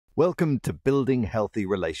Welcome to Building Healthy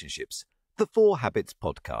Relationships, the 4 Habits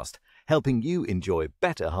podcast, helping you enjoy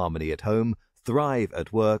better harmony at home, thrive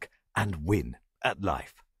at work, and win at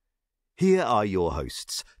life. Here are your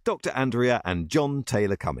hosts, Dr. Andrea and Jon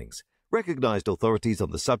Taylor-Cummings, recognized authorities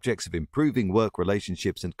on the subjects of improving work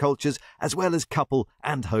relationships and cultures, as well as couple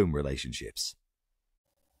and home relationships.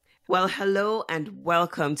 Well, hello and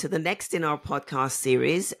welcome to the next in our podcast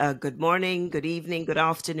series. Good morning, good evening, good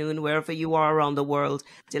afternoon, wherever you are around the world.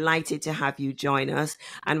 Delighted to have you join us.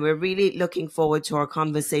 And we're really looking forward to our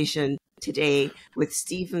conversation today with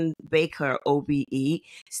Stephen Baker OBE.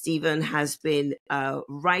 Stephen has been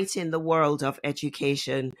right in the world of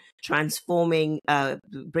education, transforming,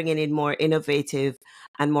 bringing in more innovative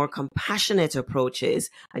and more compassionate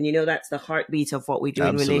approaches. And you know, that's the heartbeat of what we do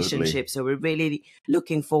in relationships. So we're really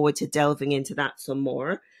looking forward to delving into that some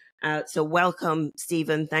more. So welcome,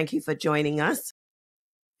 Stephen. Thank you for joining us.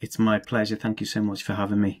 It's my pleasure. Thank you so much for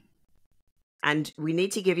having me. And we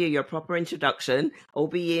need to give you your proper introduction,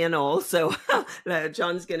 OBE and all. So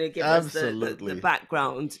Jon's going to give us the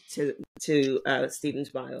background to Stephen's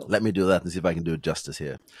bio. Let me do that and see if I can do it justice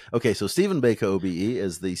here. Okay, so Stephen Baker OBE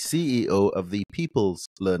is the CEO of the People's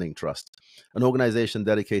Learning Trust, an organization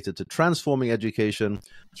dedicated to transforming education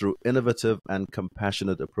through innovative and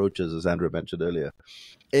compassionate approaches, as Andrea mentioned earlier,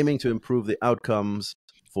 aiming to improve the outcomes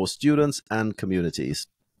for students and communities.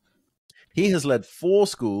 He has led 4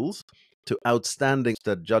 schools to outstanding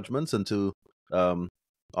judgments and to our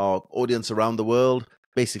audience around the world.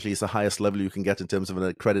 Basically, it's the highest level you can get in terms of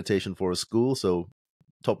an accreditation for a school, so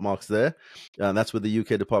top marks there. And that's with the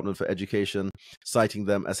UK Department for Education, citing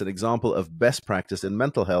them as an example of best practice in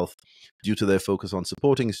mental health due to their focus on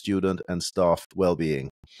supporting student and staff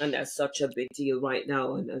well-being. And that's such a big deal right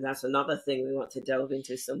now, and that's another thing we want to delve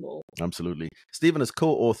into some more. Absolutely. Stephen is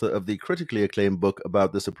co-author of the critically acclaimed book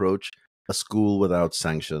about this approach, A School Without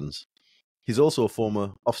Sanctions. He's also a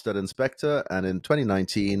former Ofsted inspector, and in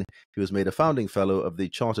 2019, he was made a founding fellow of the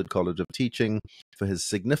Chartered College of Teaching for his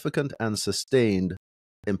significant and sustained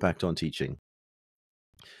impact on teaching.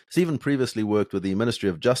 Stephen previously worked with the Ministry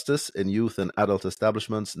of Justice in youth and adult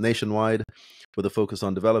establishments nationwide with a focus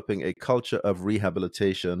on developing a culture of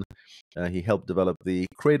rehabilitation. He helped develop the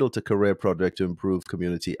Cradle to Career project to improve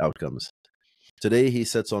community outcomes. Today, he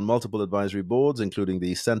sits on multiple advisory boards, including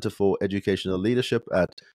the Centre for Educational Leadership at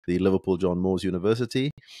the Liverpool John Moores University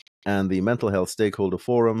and the Mental Health Stakeholder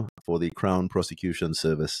Forum for the Crown Prosecution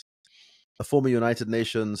Service. A former United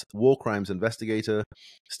Nations war crimes investigator,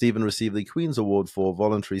 Stephen received the Queen's Award for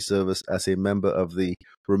voluntary service as a member of the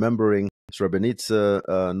Remembering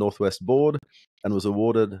Srebrenica Northwest Board and was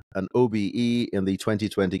awarded an OBE in the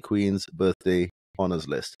 2020 Queen's Birthday Honours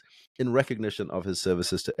List in recognition of his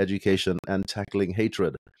services to education and tackling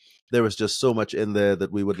hatred. There is just so much in there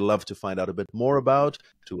that we would love to find out a bit more about,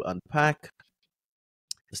 to unpack.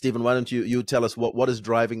 Stephen, why don't you tell us what is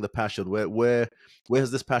driving the passion? Where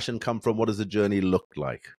has this passion come from? What does the journey look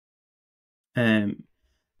like? The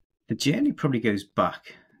journey probably goes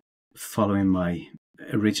back following my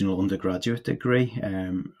original undergraduate degree.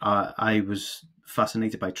 I was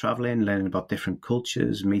fascinated by traveling, learning about different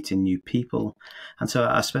cultures, meeting new people. And so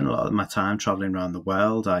I spent a lot of my time traveling around the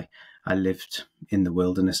world. I lived in the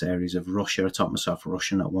wilderness areas of Russia. I taught myself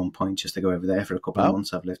Russian at one point just to go over there for a couple of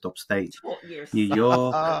months. I've lived upstate New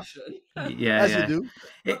York. You do.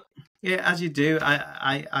 As you do.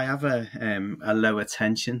 I have a low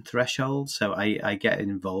attention threshold, so I get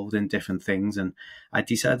involved in different things, and I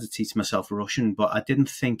decided to teach myself Russian, but I didn't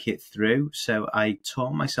think it through, so I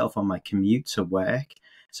taught myself on my commute to work.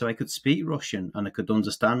 So I could speak Russian and I could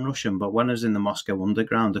understand Russian, but when I was in the Moscow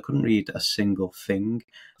underground, I couldn't read a single thing,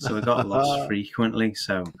 so I got lost frequently.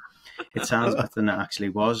 So it sounds better than it actually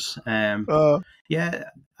was. I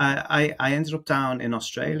ended up down in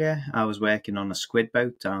Australia. I was working on a squid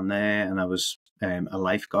boat down there, and I was a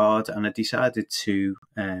lifeguard, and I decided to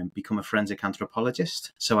become a forensic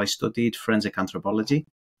anthropologist. So I studied forensic anthropology,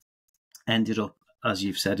 ended up, as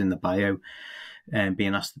you've said in the bio,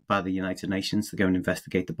 being asked by the United Nations to go and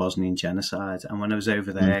investigate the Bosnian genocide. And when I was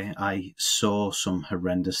over there, I saw some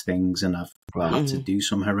horrendous things, and I've had to do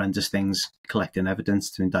some horrendous things, collecting evidence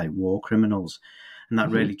to indict war criminals. And that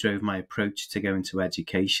really drove my approach to go into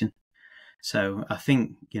education. So I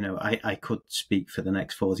think, I could speak for the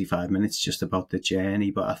next 45 minutes just about the journey,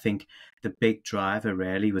 but I think the big driver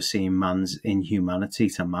really was seeing man's inhumanity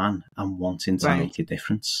to man and wanting to make a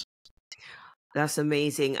difference. That's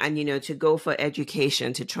amazing. And, to go for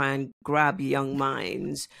education, to try and grab young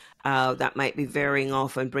minds that might be veering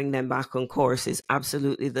off and bring them back on course is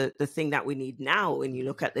absolutely the thing that we need now when you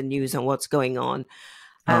look at the news and what's going on.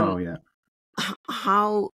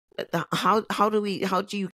 How how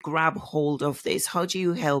do you grab hold of this? How do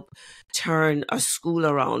you help turn a school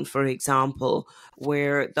around, for example,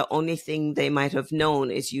 where the only thing they might have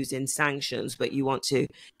known is using sanctions, but you want to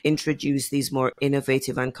introduce these more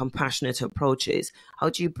innovative and compassionate approaches? How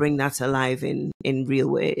do you bring that alive in real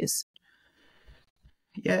ways?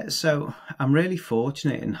 Yeah, so I'm really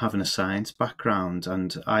fortunate in having a science background,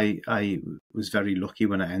 and I was very lucky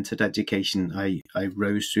when I entered education. I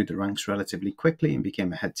rose through the ranks relatively quickly and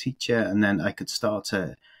became a head teacher, and then I could start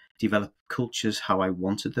to develop cultures how I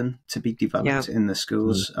wanted them to be developed in the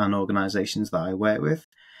schools and organisations that I work with.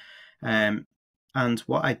 And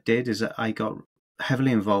what I did is that I got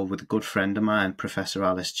heavily involved with a good friend of mine, Professor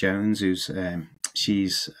Alice Jones, who's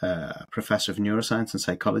she's a professor of neuroscience and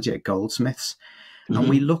psychology at Goldsmiths. And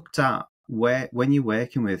we looked at when you're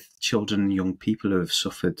working with children and young people who have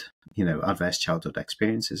suffered, adverse childhood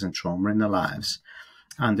experiences and trauma in their lives,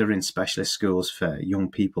 and they're in specialist schools for young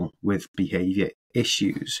people with behaviour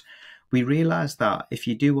issues, we realised that if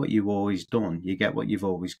you do what you've always done, you get what you've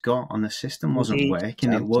always got. And the system wasn't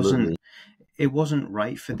working. Absolutely. It wasn't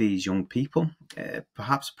right for these young people.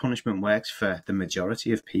 Perhaps punishment works for the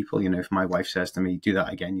majority of people. If my wife says to me, "Do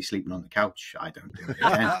that again, you're sleeping on the couch," I don't do it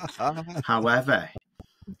again. However,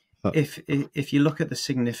 if you look at the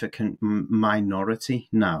significant minority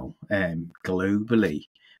now globally,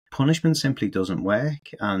 punishment simply doesn't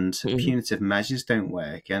work, and punitive measures don't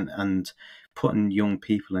work, and putting young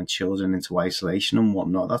people and children into isolation and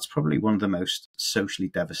whatnot, that's probably one of the most socially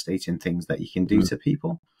devastating things that you can do to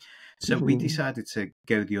people. So we decided to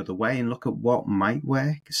go the other way and look at what might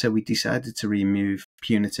work. So we decided to remove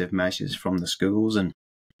punitive measures from the schools, and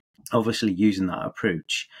obviously using that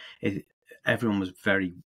approach, everyone was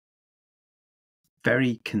very,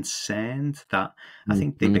 very concerned that I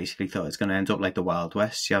think they basically thought it's going to end up like the Wild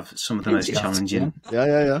West. You have some of the most challenging,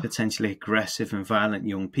 potentially aggressive and violent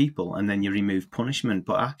young people, and then you remove punishment.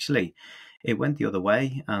 But actually, it went the other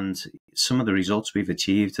way, and some of the results we've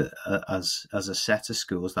achieved as a set of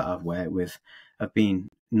schools that I've worked with have been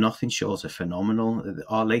nothing short of phenomenal.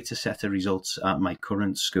 Our latest set of results at my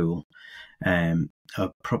current school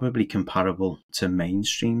are probably comparable to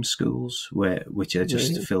mainstream schools, which are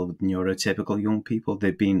just filled with neurotypical young people.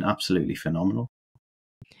 They've been absolutely phenomenal.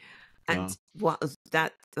 And what was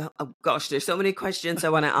that? Oh gosh, there's so many questions I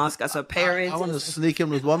want to ask as a parent. I want to sneak in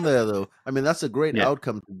with one there, though. I mean, that's a great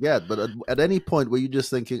outcome to get, but at any point where you're just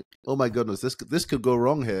thinking, "Oh my goodness, this could go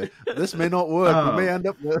wrong here. This may not work. We may end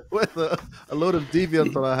up with a load of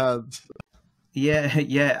deviants on our hands."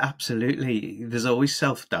 Yeah, absolutely. There's always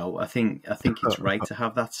self-doubt. I think it's right to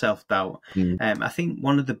have that self-doubt. I think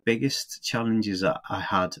one of the biggest challenges that I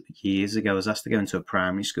had years ago was asked to go into a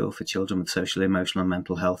primary school for children with social, emotional, and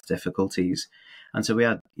mental health difficulties. And so we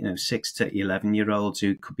had, 6 to 11-year-olds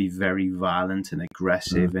who could be very violent and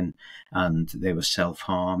aggressive, and they were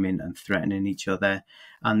self-harming and threatening each other.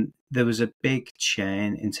 And there was a big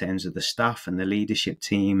change in terms of the staff, and the leadership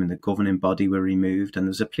team and the governing body were removed. And there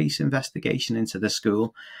was a police investigation into the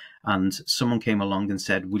school, and someone came along and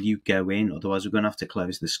said, "Will you go in? Otherwise we're going to have to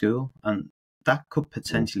close the school." And that could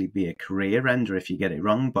potentially be a career ender if you get it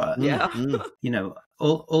wrong. But,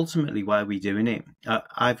 ultimately, why are we doing it?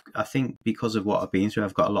 I think because of what I've been through,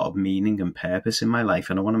 I've got a lot of meaning and purpose in my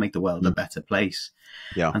life, and I want to make the world a better place.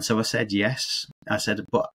 Yeah. And so I said yes. I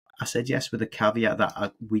said yes with a caveat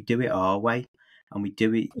that we do it our way, and we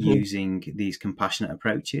do it using these compassionate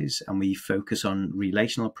approaches, and we focus on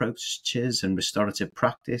relational approaches and restorative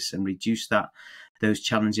practice and reduce those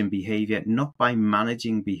challenging behaviour, not by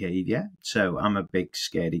managing behaviour. So I'm a big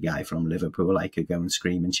scary guy from Liverpool. I could go and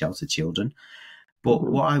scream and shout at children. But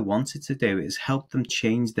what I wanted to do is help them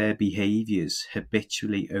change their behaviours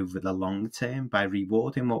habitually over the long term by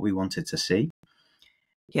rewarding what we wanted to see,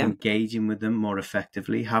 engaging with them more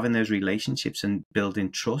effectively, having those relationships and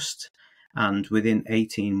building trust. And within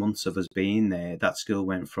 18 months of us being there, that school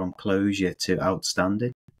went from closure to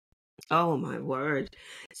outstanding. Oh my word.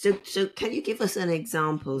 So can you give us an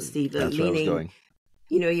example, Stephen? That's where I was going.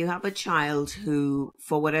 You have a child who,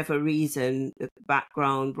 for whatever reason,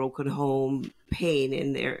 background, broken home, pain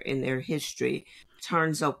in their history,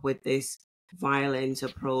 turns up with this violent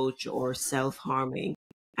approach or self-harming,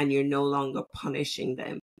 and you're no longer punishing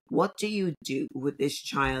them. What do you do with this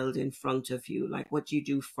child in front of you? Like, what do you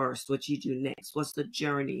do first? What do you do next? What's the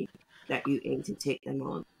journey that you aim to take them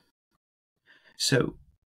on? So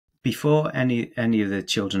before any of the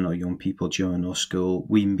children or young people join our school,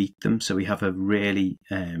 we meet them. So we have a really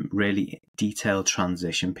detailed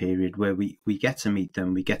transition period where we get to meet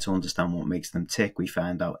them. We get to understand what makes them tick. We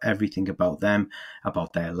find out everything about them,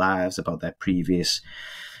 about their lives, about their previous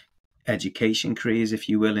education careers, if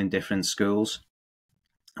you will, in different schools.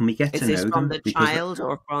 and we get Is to this know from them. the child,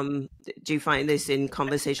 or do you find this in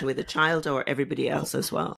conversation with the child or everybody else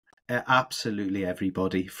as well? Absolutely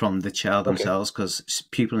everybody, from the child themselves, because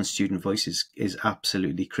pupil and student voice is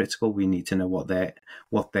absolutely critical. We need to know what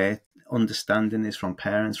their understanding is from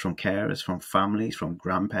parents, from carers, from families, from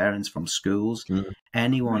grandparents, from schools,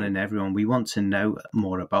 anyone and everyone. We want to know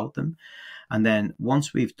more about them. And then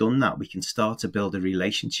once we've done that, we can start to build a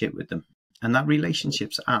relationship with them. And that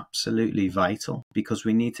relationship's absolutely vital, because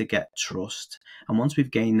we need to get trust. And once we've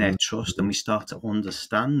gained their trust and we start to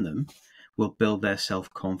understand them, we'll build their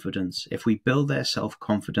self-confidence. If we build their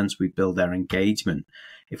self-confidence, we build their engagement.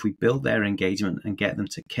 If we build their engagement and get them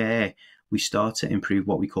to care, we start to improve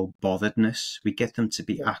what we call botheredness. We get them to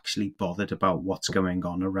be actually bothered about what's going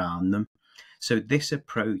on around them. So this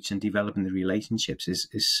approach and developing the relationships is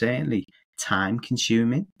certainly time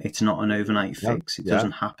consuming. It's not an overnight fix. It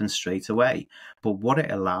doesn't happen straight away. But what it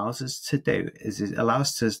allows us to do is it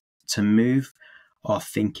allows us to move our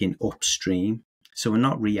thinking upstream. So we're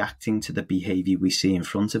not reacting to the behavior we see in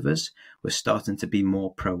front of us. We're starting to be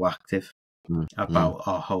more proactive about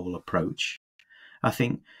our whole approach. I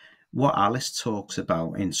think what Alice talks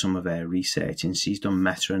about in some of her research, and she's done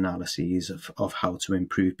meta-analyses of how to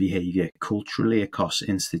improve behavior culturally across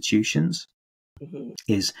institutions,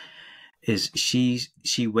 is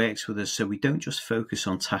she works with us so we don't just focus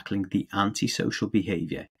on tackling the antisocial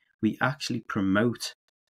behavior. We actually promote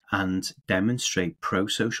and demonstrate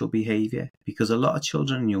pro-social behavior, because a lot of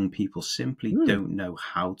children and young people simply don't know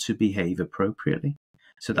how to behave appropriately.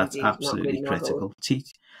 So that's absolutely critical.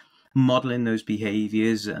 Modeling those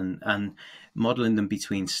behaviors and modeling them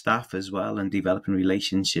between staff as well, and developing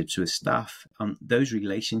relationships with staff. Those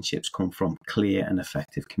relationships come from clear and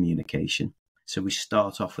effective communication. So we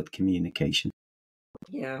start off with communication.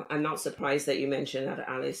 Yeah, I'm not surprised that you mentioned that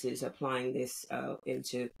Alice is applying this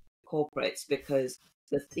into corporates, because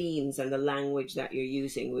the themes and the language that you're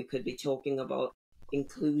using, we could be talking about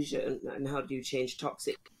inclusion and how do you change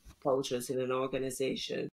toxic cultures in an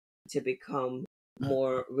organization to become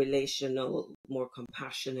more relational, more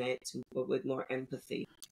compassionate, with more empathy.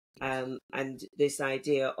 And this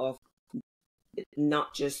idea of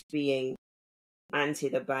not just being anti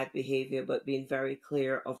the bad behavior, but being very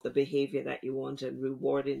clear of the behavior that you want and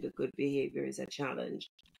rewarding the good behavior is a challenge.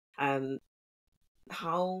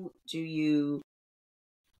 How do you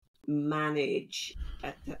manage,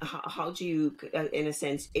 how do you, in a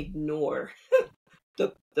sense, ignore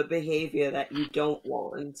the behavior that you don't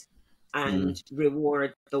want and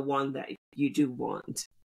reward the one that you do want?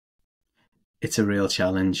 It's a real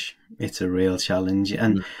challenge.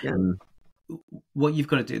 And what you've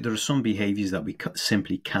got to do, there are some behaviours that we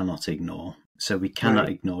simply cannot ignore. So we cannot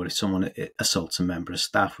ignore if someone assaults a member of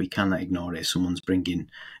staff. We cannot ignore it if someone's bringing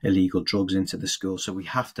illegal drugs into the school. So we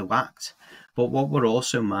have to act. But what we're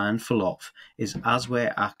also mindful of is, as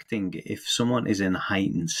we're acting, if someone is in a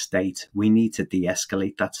heightened state, we need to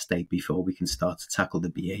de-escalate that state before we can start to tackle the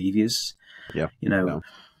behaviours.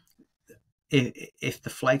 If the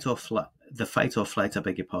fight or flight,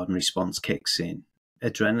 response kicks in,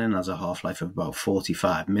 adrenaline has a half-life of about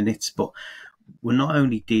 45 minutes. But we're not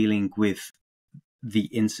only dealing with the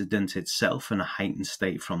incident itself and a heightened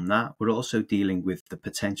state from that, we're also dealing with the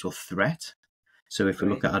potential threat. So if we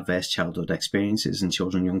look at adverse childhood experiences and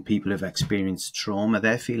children, young people who've experienced trauma,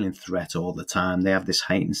 they're feeling threat all the time. They have this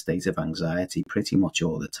heightened state of anxiety pretty much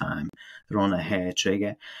all the time. They're on a hair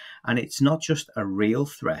trigger. And it's not just a real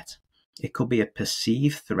threat. It could be a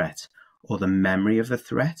perceived threat or the memory of a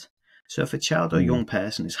threat. So if a child or young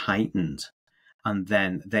person is heightened and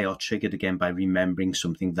then they are triggered again by remembering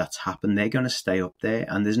something that's happened, they're going to stay up there.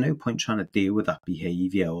 And there's no point trying to deal with that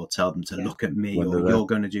behavior or tell them to look at me, or you're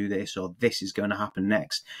going to do this, or this is going to happen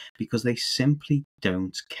next, because they simply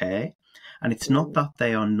don't care. And it's not that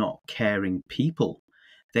they are not caring people.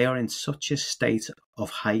 They are in such a state of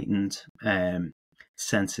heightened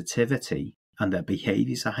sensitivity, and their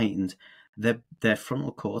behaviors are heightened. Their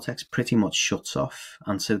frontal cortex pretty much shuts off.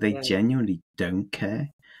 And so they genuinely don't care.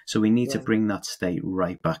 So we need to bring that state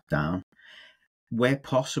right back down. Where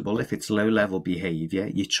possible, if it's low-level behaviour,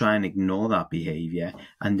 you try and ignore that behaviour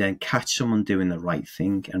and then catch someone doing the right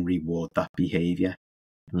thing and reward that behaviour.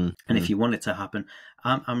 And if you want it to happen,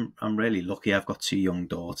 I'm really lucky. I've got 2 young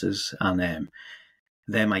daughters, and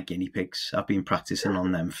they're my guinea pigs. I've been practicing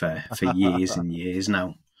on them for years and years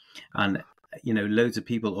now. And loads of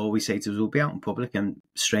people always say to us, we'll be out in public and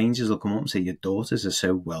strangers will come up and say, your daughters are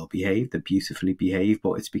so well behaved, they're beautifully behaved,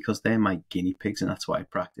 but it's because they're my guinea pigs and that's what I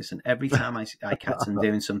practice. And every time I catch them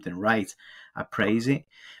doing something right, I praise it,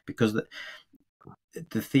 because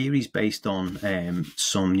the theory is based on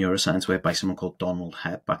some neuroscience work by someone called Donald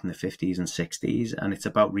Hebb back in the 50s and 60s, and it's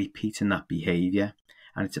about repeating that behaviour,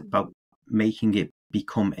 and it's about making it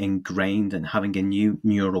become ingrained and having a new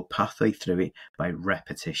neural pathway through it by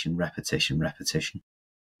repetition, repetition, repetition.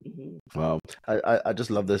 Wow, I just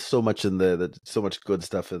love there's so much in there, so much good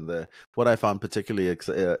stuff in there. What I found particularly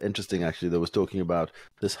interesting, actually, that was talking about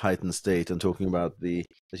this heightened state and talking about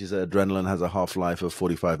as you said, adrenaline has a half-life of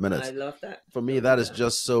 45 minutes. I love that. For me, that is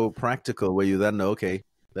just so practical, where you then know, okay,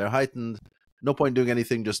 they're heightened, no point doing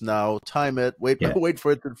anything just now, time it, wait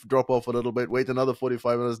for it to drop off a little bit, wait another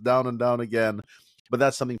 45 minutes, down and down again. But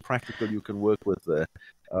that's something practical you can work with there.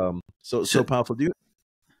 So powerful.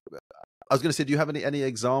 I was going to say, do you have any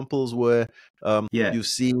examples where you've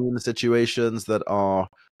seen situations that are,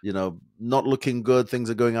 not looking good, things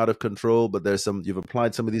are going out of control, but you've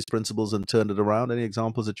applied some of these principles and turned it around? Any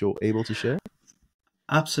examples that you're able to share?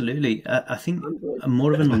 Absolutely. I think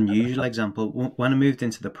more of an unusual example, when I moved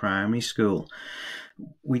into the primary school,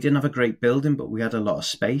 we didn't have a great building, but we had a lot of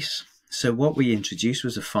space. So what we introduced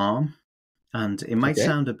was a farm. And it might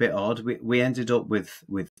sound a bit odd. We ended up with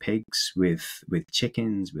pigs, with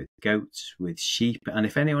chickens, with goats, with sheep. And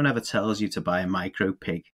if anyone ever tells you to buy a micro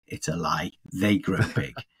pig, it's a lie. They grow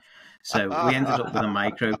big. So we ended up with a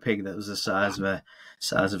micro pig that was the size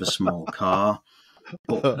of a small car.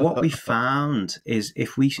 But what we found is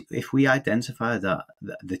if we identify that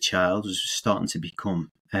the child was starting to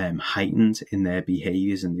become heightened in their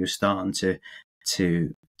behaviours, and they were starting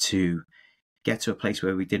to get to a place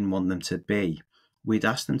where we didn't want them to be, we'd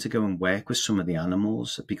ask them to go and work with some of the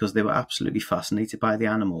animals, because they were absolutely fascinated by the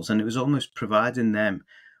animals. And it was almost providing them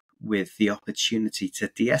with the opportunity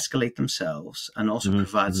to de-escalate themselves and also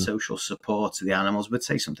provide social support to the animals. We'd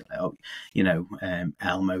say something like,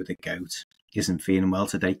 Elmo the goat isn't feeling well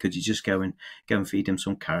today. Could you just go and feed him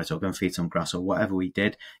some carrot, or go and feed some grass, or whatever we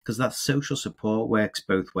did? Because that social support works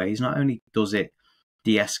both ways. Not only does it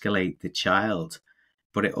de-escalate the child,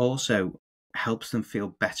 but it also helps them feel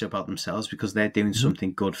better about themselves, because they're doing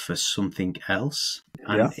something good for something else.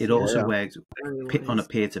 And it also works on a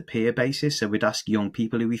peer-to-peer basis. So we'd ask young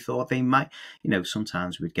people who we thought they might,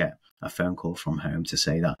 sometimes we'd get a phone call from home to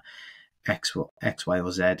say that X, Y,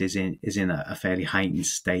 or Z is in a fairly heightened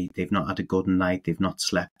state. They've not had a good night. They've not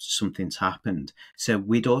slept. Something's happened. So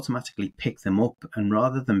we'd automatically pick them up, and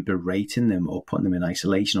rather than berating them or putting them in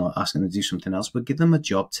isolation or asking them to do something else, we'd give them a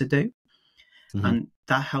job to do. And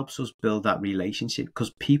that helps us build that relationship, because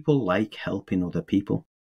people like helping other people.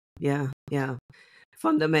 Yeah.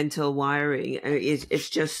 Fundamental wiring. It's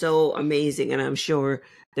just so amazing. And I'm sure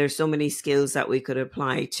there's so many skills that we could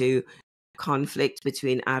apply to conflict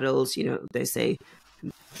between adults. They say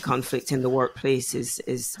conflict in the workplace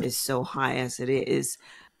is so high as it is.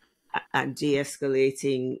 And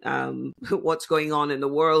de-escalating what's going on in the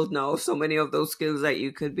world now. So many of those skills that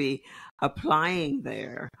you could be applying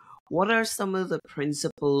there. What are some of the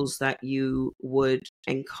principles that you would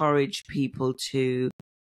encourage people to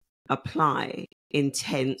apply in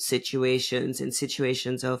tense situations, in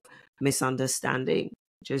situations of misunderstanding,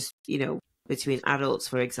 just, between adults,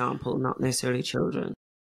 for example, not necessarily children?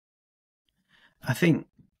 I think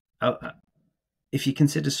if you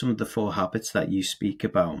consider some of the 4 habits that you speak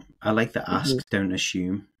about, I like the ask, don't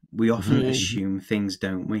assume. We often assume things,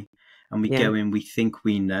 don't we? And we go in, we think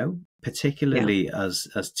we know, particularly as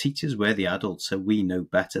teachers, we're the adults, so we know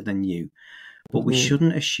better than you. But we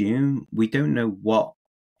shouldn't assume. We don't know what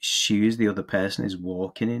shoes the other person is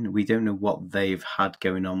walking in. We don't know what they've had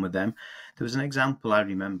going on with them. There was an example I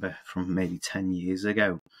remember from maybe 10 years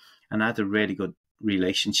ago, and I had a really good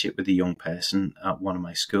relationship with a young person at one of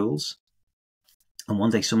my schools. And one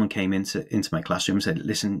day someone came into my classroom and said,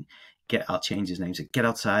 listen, I'll change his name. Said, get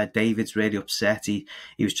outside. David's really upset. He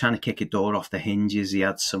was trying to kick a door off the hinges. He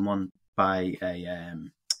had someone by a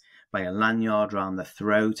lanyard around the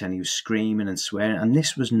throat, and he was screaming and swearing. And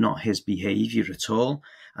this was not his behaviour at all.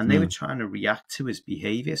 And they were trying to react to his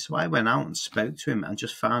behaviour. So I went out and spoke to him and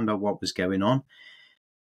just found out what was going on.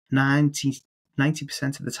 90%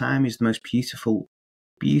 of the time, he's the most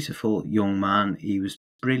beautiful young man. He was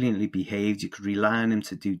brilliantly behaved. You could rely on him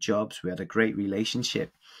to do jobs. We had a great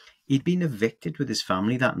relationship. He'd been evicted with his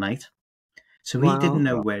family that night. So he didn't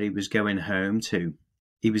know where he was going home to.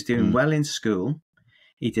 He was doing well in school.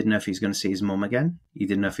 He didn't know if he was going to see his mum again. He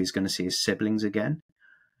didn't know if he was going to see his siblings again.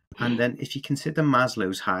 And then if you consider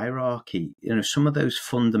Maslow's hierarchy, some of those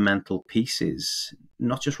fundamental pieces,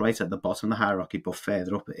 not just right at the bottom of the hierarchy, but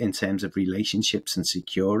further up in terms of relationships and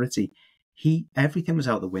security, everything was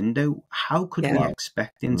out the window. How could we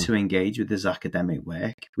expect him to engage with his academic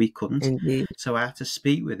work? We couldn't. Indeed. So I had to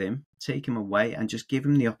speak with him, take him away, and just give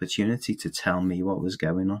him the opportunity to tell me what was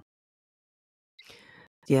going on.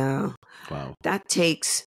 Yeah. Wow. That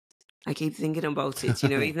takes, I keep thinking about it,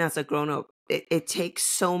 even as a grown up, it takes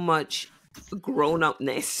so much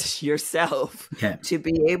grown-upness yourself to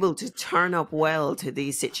be able to turn up well to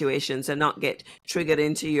these situations and not get triggered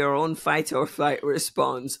into your own fight or flight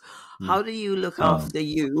response. How do you look after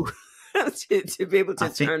you to be able to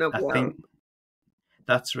turn up well? I think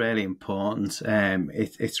that's really important.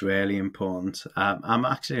 It's really important. I'm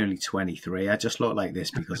actually only 23. I just look like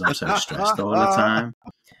this because I'm so stressed all the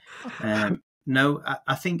time. No,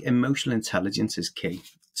 I think emotional intelligence is key.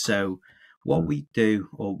 So what we do,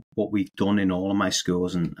 or what we've done in all of my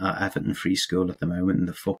schools and at Everton Free School at the moment and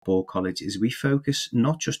the football college, is we focus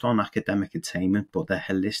not just on academic attainment, but the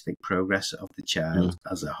holistic progress of the child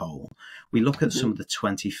as a whole. We look at some of the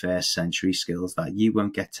 21st century skills that you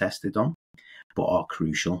won't get tested on, but are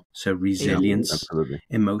crucial. So resilience,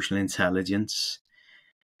 emotional intelligence,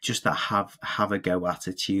 just that have a go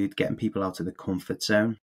attitude, getting people out of the comfort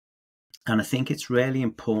zone. And I think it's really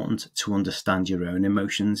important to understand your own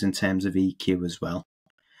emotions in terms of EQ as well.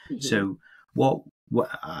 So what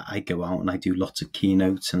I go out and I do lots of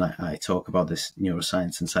keynotes and I talk about this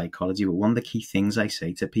neuroscience and psychology, but one of the key things I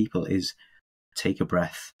say to people is take a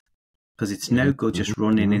breath, because it's no good just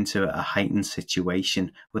running into a heightened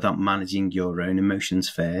situation without managing your own emotions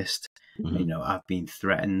first. I've been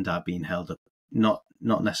threatened, I've been held up,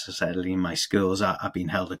 not necessarily in my schools, I've been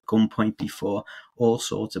held at gunpoint before, all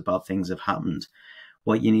sorts of bad things have happened.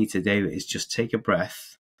 What you need to do is just take a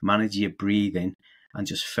breath, manage your breathing, and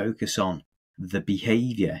just focus on the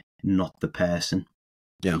behaviour, not the person.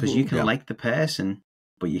 Because you can like the person,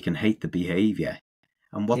 but you can hate the behaviour.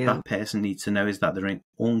 And what that person needs to know is that they're in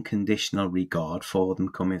unconditional regard for them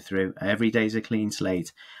coming through. Every day's a clean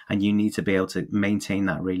slate, and you need to be able to maintain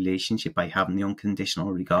that relationship by having the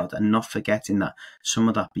unconditional regard and not forgetting that some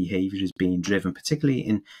of that behaviour is being driven, particularly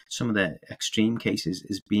in some of the extreme cases,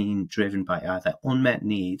 is being driven by either unmet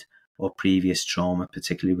need or previous trauma,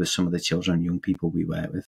 particularly with some of the children and young people we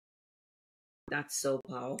work with. That's so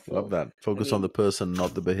powerful. Love that. Focus on the person,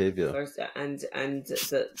 not the behavior. First, and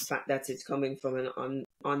the fact that it's coming from an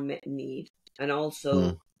unmet need, and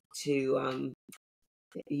also to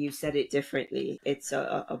you said it differently. It's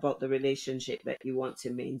about the relationship that you want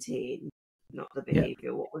to maintain, not the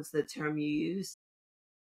behavior. What was the term you used?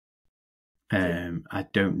 I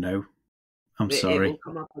don't know. I'm sorry. It will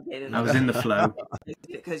come up again. I was in the flow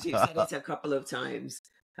because you said it a couple of times.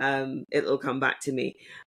 It'll come back to me.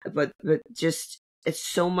 But just it's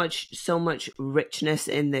so much richness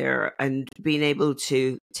in there, and being able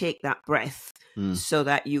to take that breath so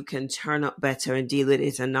that you can turn up better and deal with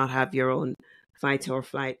it and not have your own fight or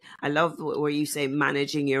flight. I love where you say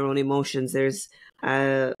managing your own emotions. There's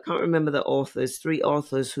can't remember the authors, 3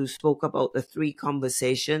 authors who spoke about the 3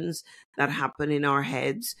 conversations that happen in our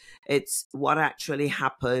heads. It's what actually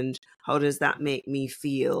happened, how does that make me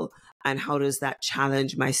feel, and how does that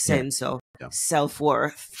challenge my sense of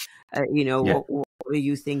self-worth? What are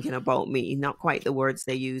you thinking about me? Not quite the words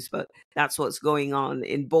they use, but that's what's going on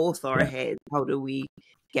in both our heads. How do we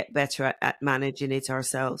get better at managing it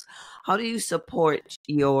ourselves? How do you support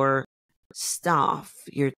your staff,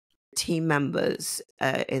 your team members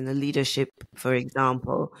in the leadership, for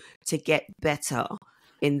example, to get better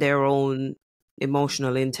in their own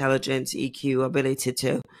emotional intelligence, EQ, ability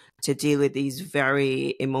to deal with these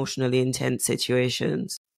very emotionally intense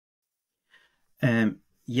situations?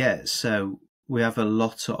 So we have a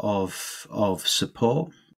lot of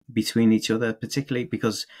support between each other, particularly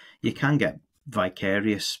because you can get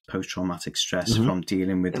vicarious post-traumatic stress from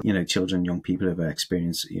dealing with children, young people who have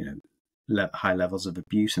experienced high levels of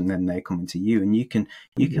abuse, and then they're coming to you, and you can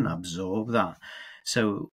absorb that.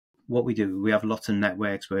 So what we do, we have lots of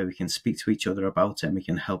networks where we can speak to each other about it, and we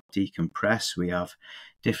can help decompress. We have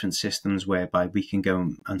different systems whereby we can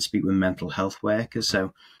go and speak with mental health workers.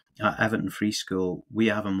 So at Everton Free School, we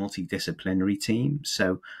have a multidisciplinary team.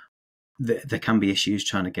 So there can be issues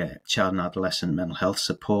trying to get child and adolescent mental health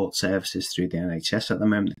support services through the NHS at the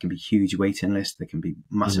moment. There can be huge waiting lists. There can be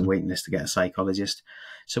massive waiting lists to get a psychologist.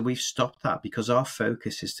 So we've stopped that because our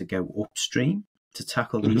focus is to go upstream to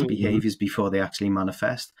tackle these behaviours before they actually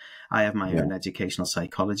manifest. I have my own educational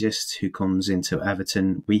psychologist who comes into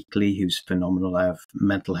Everton weekly, who's phenomenal. I have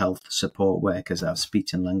mental health support workers. I have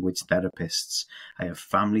speech and language therapists. I have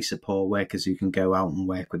family support workers who can go out and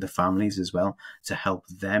work with the families as well to help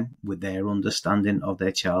them with their understanding of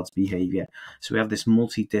their child's behaviour. So we have this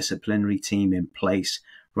multidisciplinary team in place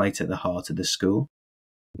right at the heart of the school.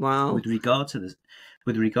 Wow. With regard to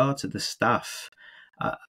the staff,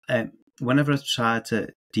 whenever I try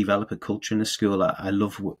to develop a culture in a school, I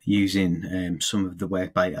love using some of the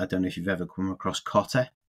work by, I don't know if you've ever come across Kotter.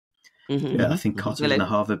 I think Kotter was in the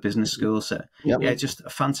Harvard Business School. So yeah, just a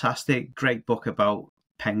fantastic, great book about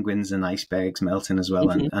penguins and icebergs melting as well,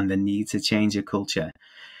 and the need to change a culture.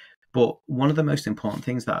 But one of the most important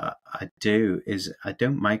things that I do is I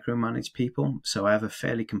don't micromanage people. So I have a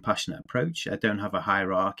fairly compassionate approach. I don't have a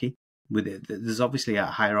hierarchy with it. There's obviously a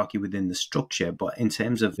hierarchy within the structure, but in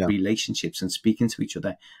terms of relationships and speaking to each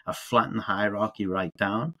other, I flatten the hierarchy right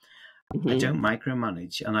down. I don't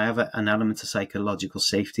micromanage, and I have an element of psychological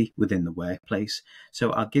safety within the workplace.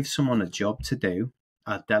 So I'll give someone a job to do,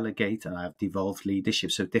 I delegate, and I have devolved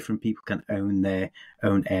leadership so different people can own their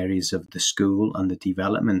own areas of the school and the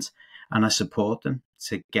development. And I support them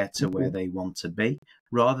to get to where they want to be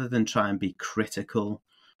rather than try and be critical.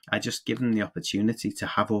 I just give them the opportunity to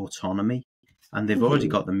have autonomy. And they've already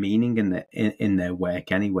got the meaning in their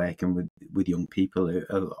work anyway, working with young people who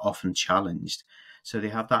are often challenged. So they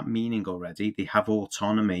have that meaning already. They have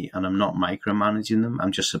autonomy, and I'm not micromanaging them.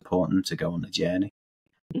 I'm just supporting them to go on a journey.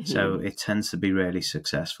 So it tends to be really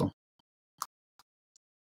successful.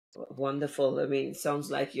 Wonderful. I mean, it sounds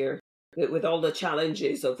like you're, with all the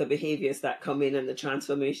challenges of the behaviors that come in and the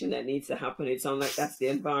transformation that needs to happen, it sounds like that's the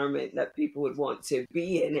environment that people would want to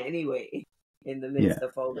be in anyway, in the midst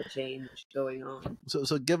of all the change going on.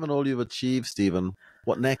 So given all you've achieved, Stephen,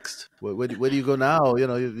 what next? Where do you go now? You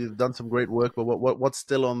know, you've done some great work, but what's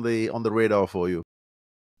still on the radar for you?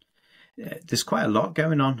 There's quite a lot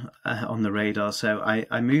going on the radar. So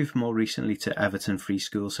I moved more recently to Everton Free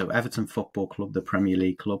School. So Everton Football Club, the Premier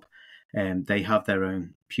League club, they have their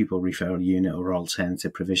own pupil referral unit or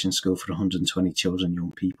alternative provision school for 120 children,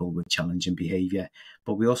 young people with challenging behaviour.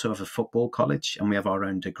 But we also have a football college, and we have our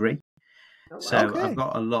own degree. So I've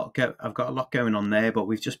got a lot going on there, but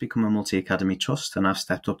we've just become a multi-academy trust, and I've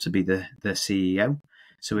stepped up to be the CEO.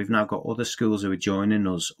 So we've now got other schools who are joining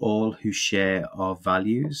us, all who share our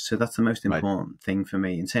values. So that's the most important thing for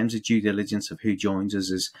me in terms of due diligence of who joins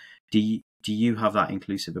us. Is do you have that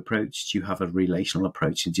inclusive approach? Do you have a relational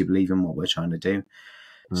approach? And do you believe in what we're trying to do?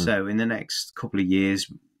 So in the next couple of years,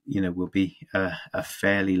 you know, we'll be a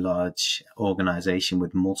fairly large organisation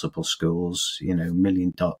with multiple schools. You know,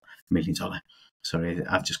 $1 million. Sorry,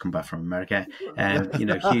 I've just come back from America. You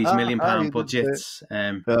know, huge £1 million budgets.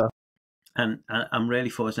 And I'm really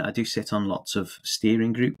fortunate. I do sit on lots of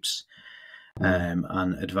steering groups and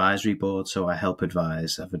advisory boards. So I help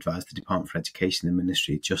advise. I've advised the Department for Education, the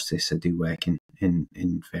Ministry of Justice. I do work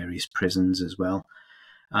in various prisons as well.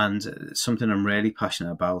 And something I'm really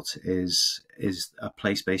passionate about is a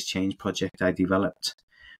place-based change project I developed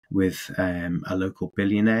with a local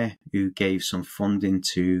billionaire who gave some funding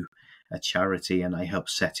to a charity, and I helped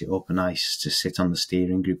set it up, and I used to sit on the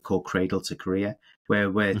steering group called Cradle to Career, where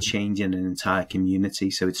we're changing an entire community.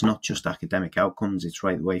 So it's not just academic outcomes, it's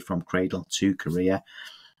right away from cradle to career.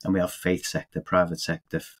 And we have faith sector, private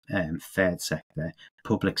sector, third sector,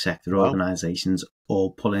 public sector organisations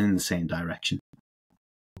all pulling in the same direction.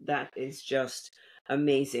 That is just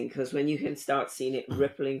amazing, because when you can start seeing it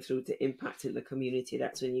rippling through to impact in the community,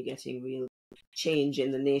 that's when you're getting real change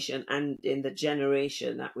in the nation and in the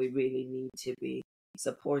generation that we really need to be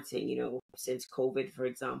supporting. You know, since COVID, for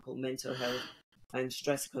example, mental health and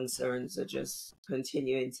stress concerns are just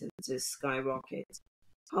continuing to skyrocket.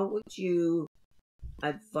 How would you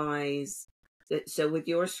advise? So with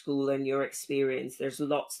your school and your experience, there's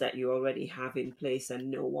lots that you already have in place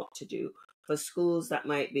and know what to do. For schools that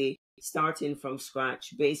might be starting from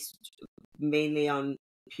scratch, based mainly on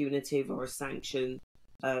punitive or sanction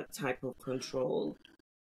type of control,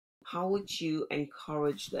 how would you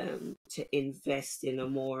encourage them to invest in a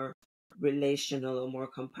more relational or more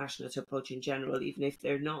compassionate approach in general, even if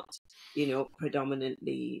they're not, you know,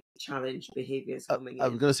 predominantly challenged behaviors coming in? I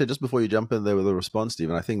was going to say, just before you jump in there with a response,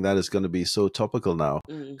 Stephen, I think that is going to be so topical now,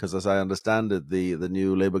 because as I understand it, the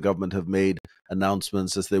new Labour government have made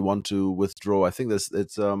announcements as they want to withdraw. I think in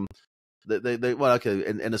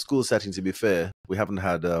a school setting, to be fair, we haven't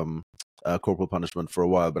had corporal punishment for a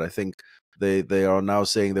while, but I think they are now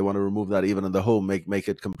saying they want to remove that even in the home, make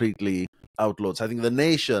it completely outlawed. So I think the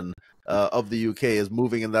nation of the UK is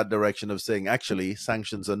moving in that direction of saying, actually,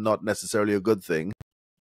 sanctions are not necessarily a good thing.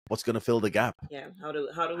 What's going to fill the gap? Yeah, how do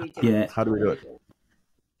we do it? How do we do it?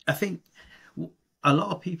 I think a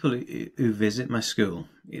lot of people who visit my school,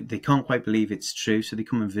 they can't quite believe it's true, so they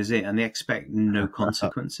come and visit and they expect no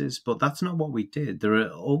consequences, but that's not what we did. There are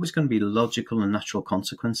always going to be logical and natural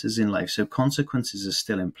consequences in life, so consequences are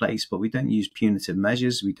still in place, but we don't use punitive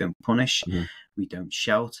measures, we don't punish, we don't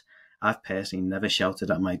shout, I've personally never shouted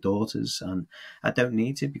at my daughters, and I don't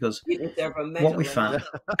need to, because You deserve a what medal. we found,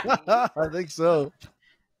 I think so.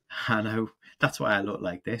 I know, that's why I look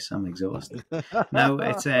like this. I'm exhausted. No,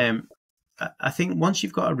 it's I think once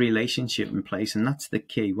you've got a relationship in place, and that's the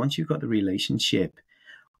key. Once you've got the relationship,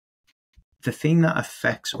 the thing that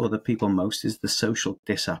affects other people most is the social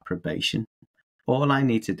disapprobation. All I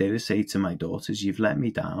need to do is say to my daughters, "You've let me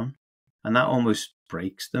down," and that almost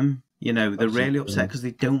breaks them. You know, they're really upset because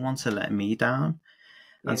they don't want to let me down.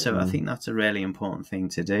 And so I think that's a really important thing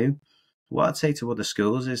to do. What I'd say to other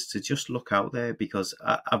schools is to just look out there, because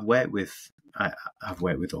I've worked with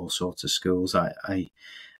all sorts of schools. I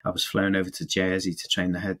was flown over to Jersey to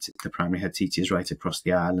train the primary head teachers right across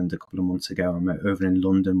the island a couple of months ago. I'm over in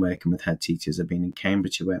London working with head teachers. I've been in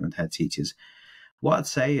Cambridge working with head teachers. What I'd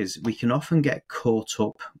say is we can often get caught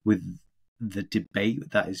up with the debate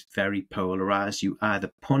that is very polarised. You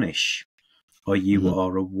either punish or you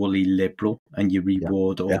are a woolly liberal and you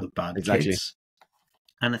reward all the bad kids.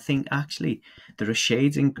 And I think actually there are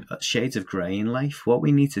shades of grey in life. What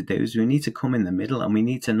we need to do is we need to come in the middle, and we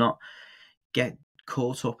need to not get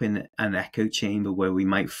caught up in an echo chamber where we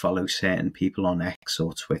might follow certain people on X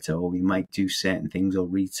or Twitter, or we might do certain things or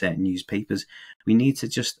read certain newspapers. We need to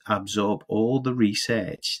just absorb all the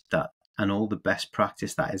research and all the best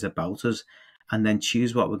practice that is about us, and then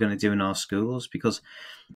choose what we're going to do in our schools. Because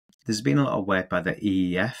there's been a lot of work by the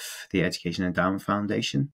EEF, the Education Endowment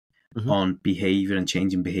Foundation, on behaviour and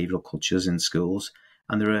changing behavioural cultures in schools.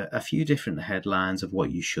 And there are a few different headlines of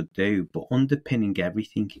what you should do, but underpinning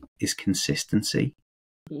everything is consistency.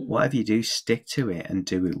 Whatever you do, stick to it and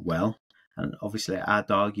do it well. And obviously,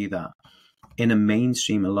 I'd argue that in a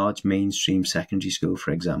large mainstream secondary school,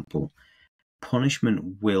 for example,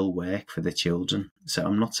 punishment will work for the children. So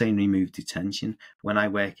I'm not saying remove detention. When I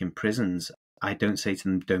work in prisons, I don't say to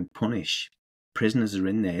them, don't punish. Prisoners are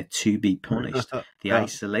in there to be punished. The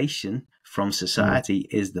isolation from society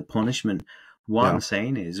is the punishment. What I'm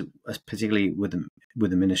saying is, particularly with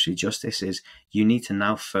the Ministry of Justice, is you need to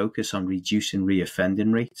now focus on reducing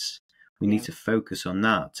reoffending rates. We need to focus on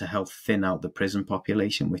that to help thin out the prison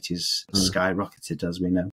population, which is skyrocketed, as we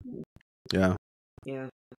know. Yeah.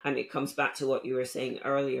 And it comes back to what you were saying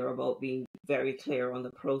earlier about being very clear on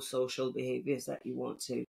the prosocial behaviours that you want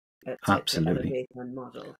to absolutely and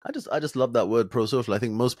model. I just love that word, prosocial. I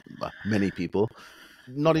think many people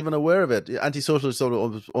not even aware of it. Antisocial has sort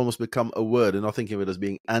of almost become a word, and not thinking of it as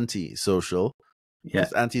being anti-social. Yeah,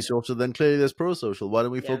 it's anti-social. Then clearly there's prosocial. Why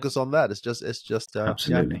don't we focus on that? It's just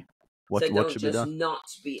absolutely. What should be done? Not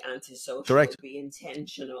be antisocial. Correct. Be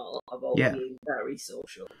intentional about being very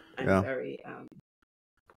social and very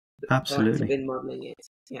absolutely in modeling it.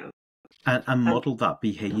 Yeah. And model that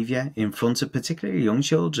behaviour in front of particularly young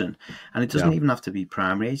children. And it doesn't even have to be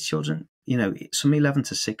primary age children. You know, some 11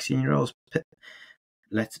 to 16-year-olds,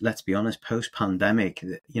 let's be honest, post-pandemic,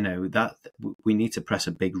 you know, that we need to press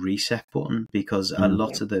a big reset button, because a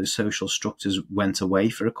lot of those social structures went away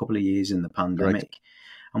for a couple of years in the pandemic. Correct.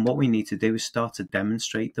 And what we need to do is start to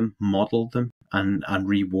demonstrate them, model them, and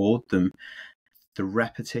reward them. The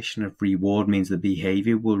repetition of reward means the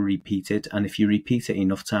behaviour will repeat it. And if you repeat it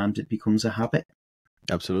enough times, it becomes a habit.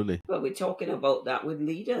 Absolutely. But we're talking about that with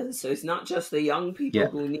leaders. So it's not just the young people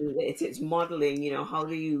who need it. It's modelling, you know, how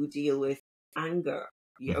do you deal with anger?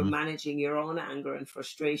 You're managing your own anger and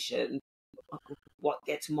frustration. What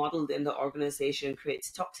gets modelled in the organisation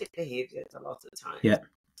creates toxic behaviours a lot of times. Yeah.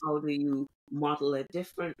 How do you model a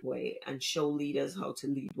different way and show leaders how to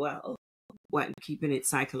lead well when keeping it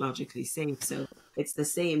psychologically safe? So it's the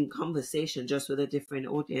same conversation, just with a different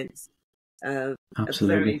audience.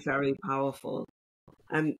 Absolutely. Very, very powerful.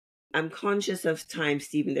 I'm conscious of time,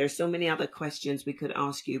 Stephen. There's so many other questions we could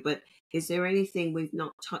ask you, but is there anything we've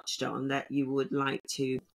not touched on that you would like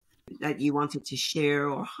to, that you wanted to share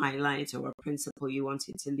or highlight, or a principle you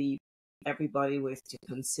wanted to leave everybody with to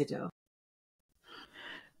consider?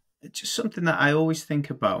 Just something that I always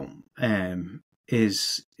think about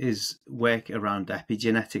is work around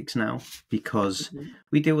epigenetics now, because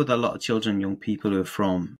we deal with a lot of children and young people who are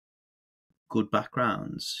from good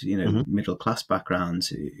backgrounds, you know, middle class backgrounds,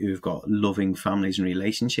 who've got loving families and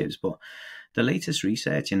relationships. But the latest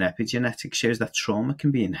research in epigenetics shows that trauma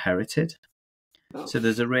can be inherited. So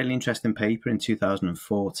there's a really interesting paper in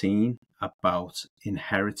 2014 about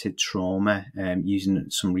inherited trauma, using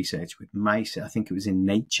some research with mice. I think it was in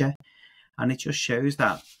Nature. And it just shows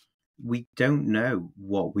that we don't know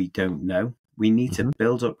what we don't know. We need to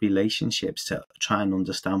build up relationships to try and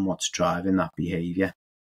understand what's driving that behaviour.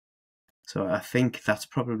 So I think that's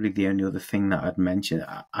probably the only other thing that I'd mention.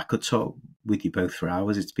 I could talk with you both for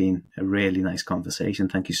hours. It's been a really nice conversation.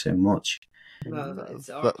 Thank you so much. Well, it's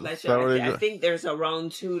our pleasure. I think there's a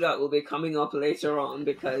round 2 that will be coming up later on,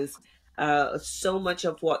 because so much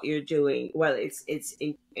of what you're doing, well, it's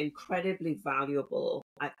incredibly valuable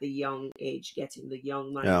at the young age, getting the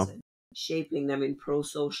young minds and shaping them in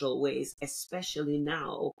pro-social ways, especially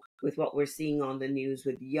now with what we're seeing on the news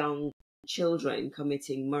with young children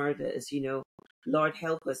committing murders. Lord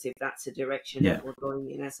help us if that's the direction that we're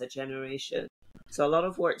going in as a generation. So a lot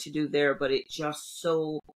of work to do there, but it just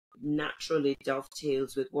so naturally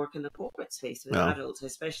dovetails with work in the corporate space with adults,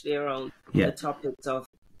 especially around the topics of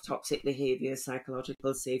toxic behavior,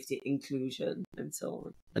 psychological safety, inclusion, and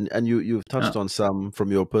so on. And you've touched on some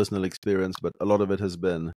from your personal experience, but a lot of it has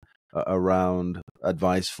been around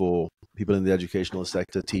advice for people in the educational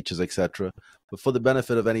sector, teachers, etc. But for the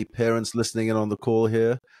benefit of any parents listening in on the call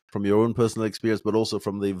here, from your own personal experience, but also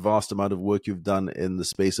from the vast amount of work you've done in the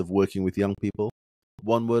space of working with young people,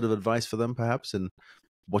 one word of advice for them, perhaps, and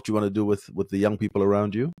what you want to do with the young people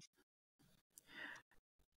around you?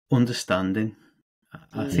 Understanding.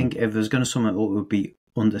 I think if there's going to something, it would be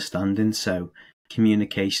understanding. So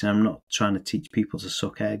communication. I'm not trying to teach people to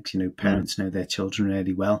suck eggs. Parents know their children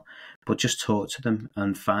really well, but just talk to them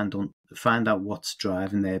and find out what's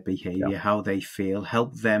driving their behavior, how they feel,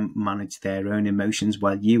 help them manage their own emotions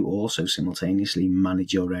while you also simultaneously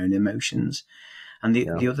manage your own emotions. And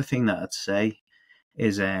the other thing that I'd say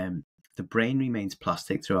is the brain remains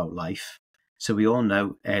plastic throughout life. So we all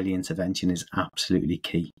know early intervention is absolutely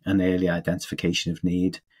key, and early identification of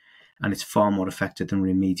need. And it's far more effective than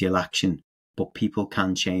remedial action. But people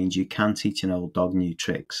can change. You can teach an old dog new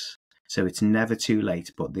tricks. So it's never too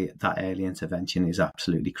late, but that early intervention is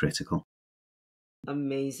absolutely critical.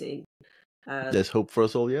 Amazing. There's hope for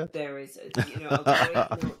us all yet. There is a great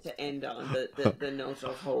note to end on, the note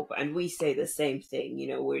of hope. And we say the same thing,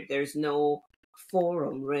 where there's no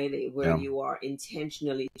forum really where you are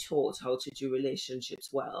intentionally taught how to do relationships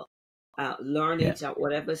well. Learn it at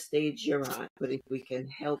whatever stage you're at, but if we can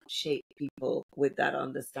help shape people with that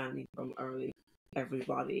understanding from early,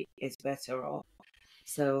 everybody is better off.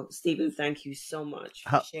 So, Stephen, thank you so much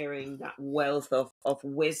for sharing that wealth of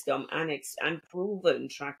wisdom and proven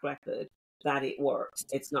track record that it works.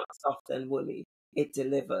 It's not soft and woolly. It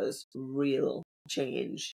delivers real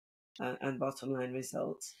change and bottom line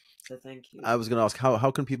results. So thank you. I was going to ask,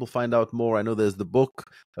 how can people find out more? I know there's the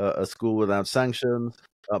book, A School Without Sanctions,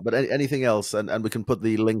 but anything else? And we can put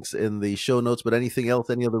the links in the show notes, but anything else,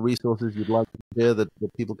 any other resources you'd like to share that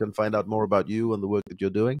people can find out more about you and the work that you're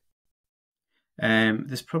doing?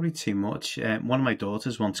 There's probably too much. One of my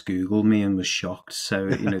daughters once Googled me and was shocked. So,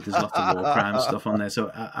 there's lots of war crime stuff on there.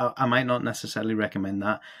 So I might not necessarily recommend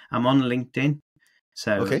that. I'm on LinkedIn.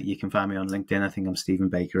 So you can find me on LinkedIn. I think I'm Stephen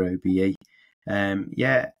Baker OBE.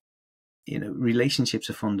 Relationships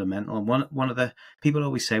are fundamental. And one of the people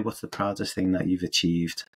always say, what's the proudest thing that you've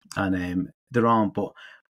achieved? And there aren't, but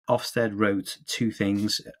Ofsted wrote 2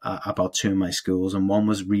 things about 2 of my schools, and one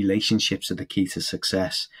was relationships are the key to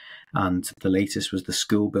success, and the latest was the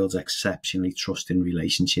school builds exceptionally trusting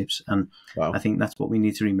relationships. And I think that's what we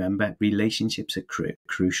need to remember. Relationships are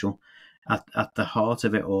crucial. At the heart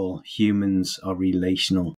of it all, humans are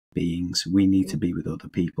relational beings. We need to be with other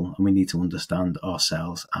people, and we need to understand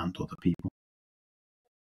ourselves and other people.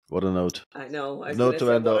 What a note. I know. What a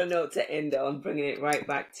note to end on, bringing it right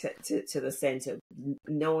back to the center.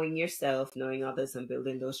 Knowing yourself, knowing others, and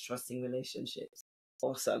building those trusting relationships.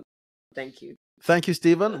 Awesome. Thank you. Thank you,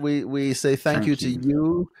 Stephen. We say thank you to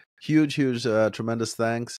you. Huge, tremendous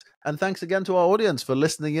thanks. And thanks again to our audience for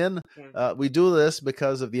listening in. We do this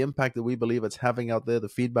because of the impact that we believe it's having out there. The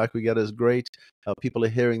feedback we get is great. People are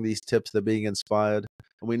hearing these tips. They're being inspired.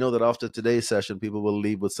 And we know that after today's session, people will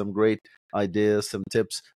leave with some great ideas, some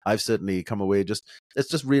tips. I've certainly come away it's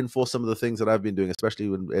just reinforced some of the things that I've been doing, especially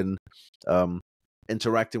in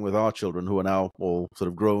interacting with our children who are now all sort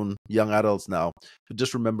of grown young adults now, but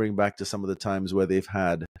just remembering back to some of the times where they've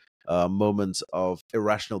had moments of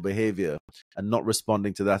irrational behavior and not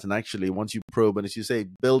responding to that. And actually, once you probe and, as you say,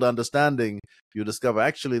 build understanding, you discover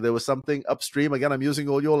actually there was something upstream. Again, I'm using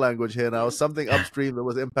all your language here now, something upstream that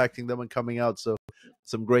was impacting them and coming out. So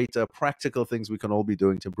some great practical things we can all be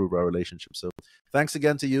doing to improve our relationship. So thanks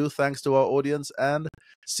again to you. Thanks to our audience, and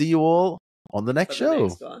see you all on the next show.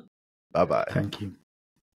 Bye-bye. Thank you.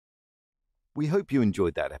 We hope you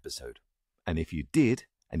enjoyed that episode. And if you did,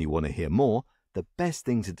 and you want to hear more, the best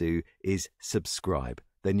thing to do is subscribe.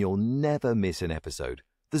 Then you'll never miss an episode.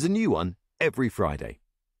 There's a new one every Friday.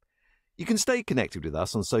 You can stay connected with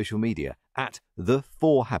us on social media at The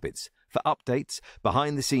 4 Habits for updates,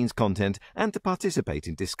 behind-the-scenes content, and to participate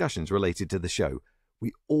in discussions related to the show.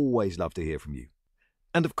 We always love to hear from you.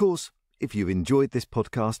 And of course, if you've enjoyed this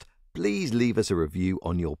podcast, please leave us a review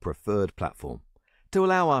on your preferred platform to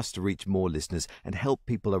allow us to reach more listeners and help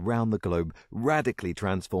people around the globe radically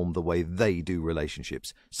transform the way they do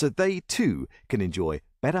relationships so they too can enjoy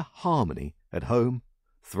better harmony at home,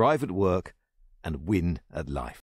 thrive at work, and win at life.